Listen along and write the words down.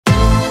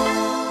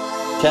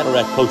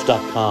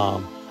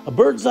CataractCoach.com, a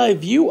bird's eye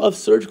view of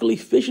surgical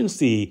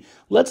efficiency.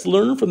 Let's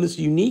learn from this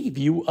unique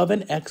view of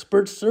an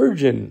expert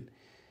surgeon.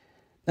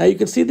 Now you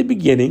can see at the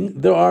beginning,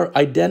 there are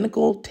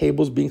identical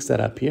tables being set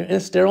up here in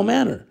a sterile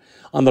manner.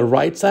 On the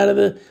right side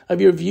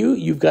of your view,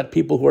 you've got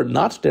people who are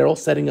not sterile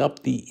setting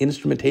up the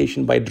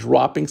instrumentation by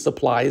dropping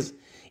supplies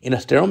in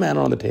a sterile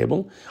manner on the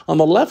table. On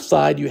the left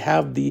side, you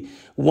have the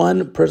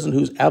one person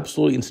who's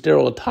absolutely in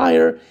sterile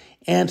attire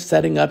and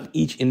setting up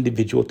each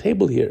individual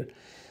table here.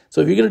 So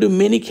if you're going to do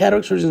many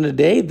cataract surgeries in a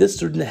day, this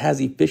surgeon has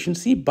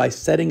efficiency by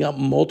setting up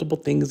multiple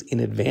things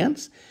in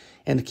advance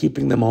and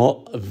keeping them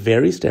all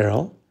very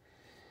sterile.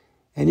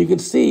 And you can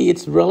see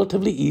it's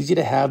relatively easy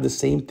to have the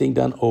same thing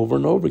done over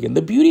and over again.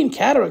 The beauty in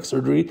cataract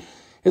surgery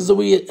is that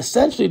we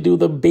essentially do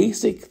the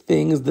basic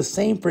things the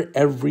same for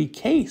every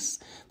case.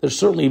 There's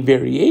certainly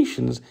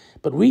variations,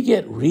 but we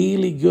get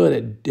really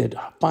good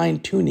at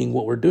fine-tuning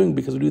what we're doing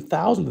because we do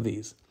thousands of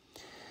these.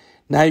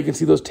 Now you can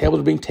see those tables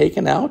are being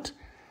taken out.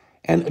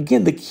 And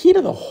again, the key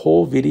to the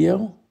whole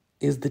video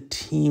is the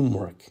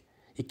teamwork.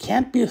 You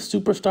can't be a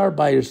superstar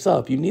by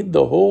yourself. You need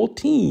the whole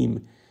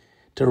team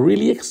to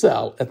really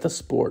excel at the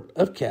sport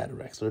of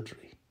cataract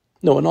surgery.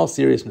 No, in all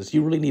seriousness,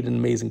 you really need an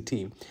amazing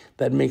team.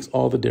 That makes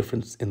all the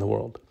difference in the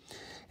world.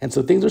 And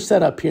so things are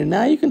set up here.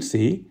 Now you can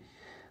see,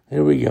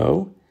 here we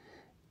go.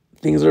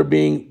 Things are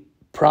being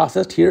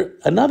processed here.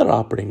 Another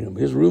operating room.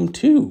 Here's room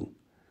 2.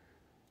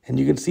 And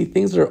you can see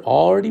things that are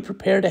already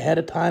prepared ahead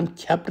of time,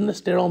 kept in a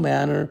sterile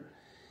manner.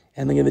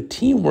 And again, the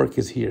teamwork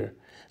is here.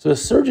 So a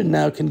surgeon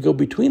now can go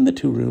between the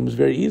two rooms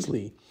very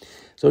easily.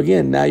 So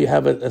again, now you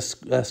have a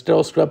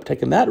sterile scrub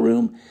tech in that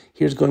room.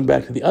 Here's going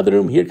back to the other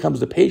room. Here comes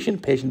the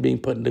patient being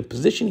put into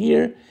position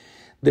here.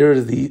 There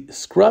is the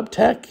scrub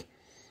tech.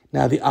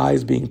 Now the eye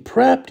is being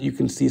prepped. You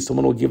can see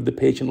someone will give the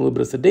patient a little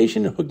bit of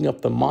sedation, hooking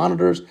up the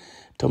monitors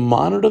to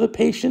monitor the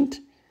patient.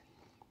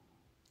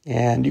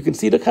 And you can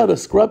see, look how the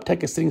scrub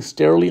tech is sitting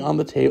sterilely on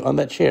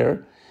that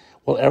chair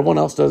while everyone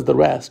else does the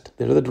rest.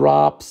 There are the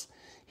drops.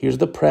 Here's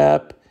the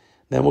prep.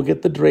 Then we'll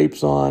get the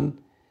drapes on.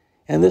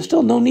 And there's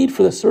still no need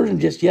for the surgeon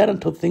just yet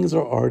until things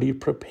are already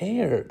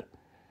prepared.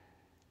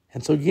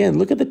 And so again,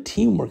 look at the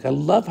teamwork. I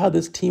love how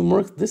this team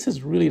works. This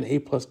is really an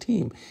A+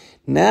 team.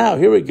 Now,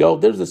 here we go.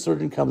 There's the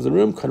surgeon comes in the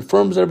room,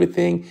 confirms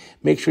everything.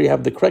 Make sure you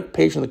have the correct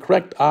patient, the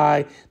correct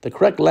eye, the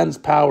correct lens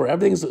power.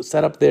 Everything's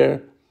set up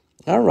there.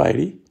 All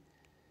righty.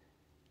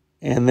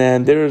 And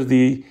then there's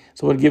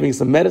someone giving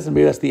some medicine.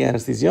 Maybe that's the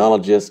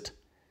anesthesiologist.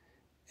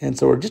 And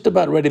so we're just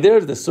about ready.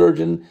 There's the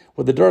surgeon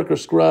with the darker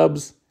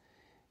scrubs,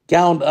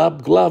 gowned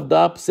up, gloved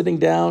up, sitting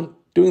down,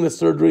 doing the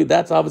surgery.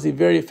 That's obviously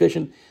very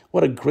efficient.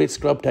 What a great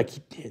scrub tech.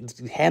 He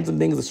hands him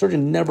things. The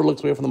surgeon never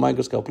looks away from the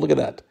microscope. Look at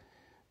that.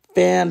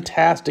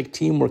 Fantastic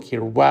teamwork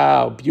here.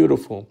 Wow,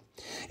 beautiful.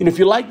 And if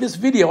you like this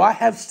video, I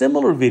have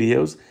similar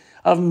videos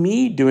of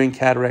me doing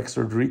cataract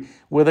surgery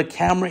with a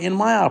camera in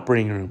my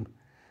operating room.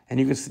 And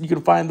you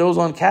can find those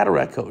on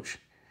CataractCoach.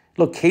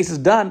 Look, case is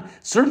done.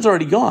 Surgeon's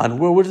already gone.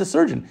 Where's the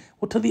surgeon?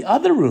 Well, to the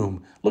other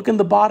room. Look in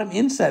the bottom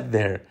inset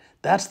there.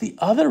 That's the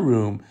other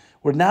room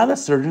where now the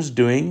surgeon's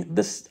doing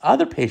this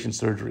other patient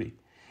surgery.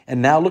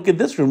 And now look at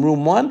this room,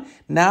 room 1.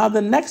 Now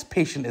the next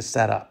patient is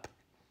set up.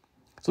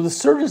 So the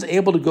surgeon is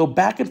able to go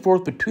back and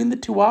forth between the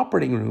two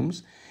operating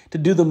rooms to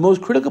do the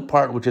most critical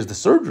part, which is the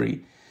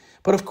surgery.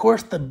 But of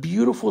course, the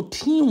beautiful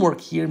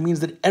teamwork here means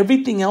that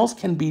everything else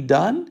can be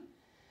done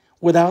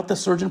without the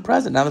surgeon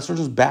present. Now the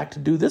surgeon's back to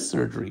do this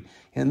surgery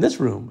in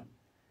this room.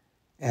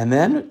 And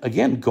then,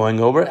 again, going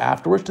over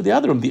afterwards to the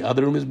other room. The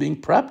other room is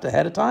being prepped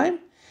ahead of time.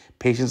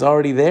 Patient's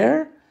already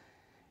there.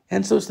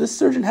 And so this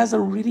surgeon has a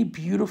really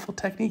beautiful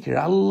technique here.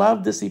 I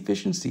love this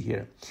efficiency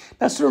here.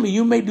 Now, certainly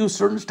you may do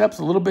certain steps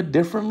a little bit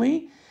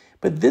differently,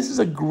 but this is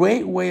a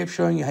great way of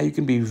showing you how you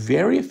can be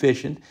very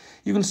efficient.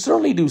 You can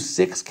certainly do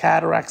 6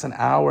 cataracts an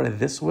hour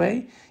this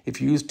way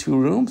if you use 2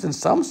 rooms. And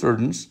some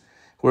surgeons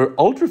who are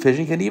ultra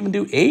efficient can even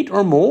do 8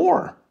 or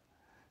more,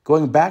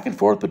 going back and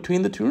forth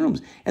between the 2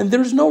 rooms. And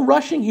there's no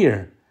rushing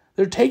here.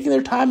 They're taking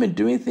their time and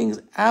doing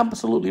things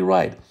absolutely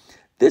right.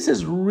 This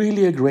is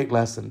really a great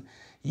lesson.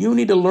 You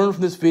need to learn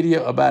from this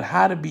video about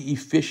how to be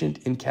efficient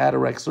in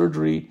cataract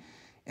surgery.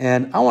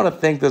 And I want to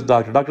thank this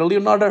doctor, Dr.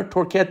 Leonardo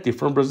Torquetti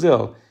from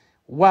Brazil.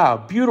 Wow,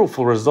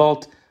 beautiful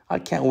result. I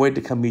can't wait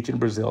to come meet you in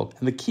Brazil.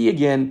 And the key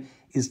again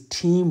is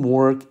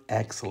teamwork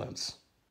excellence.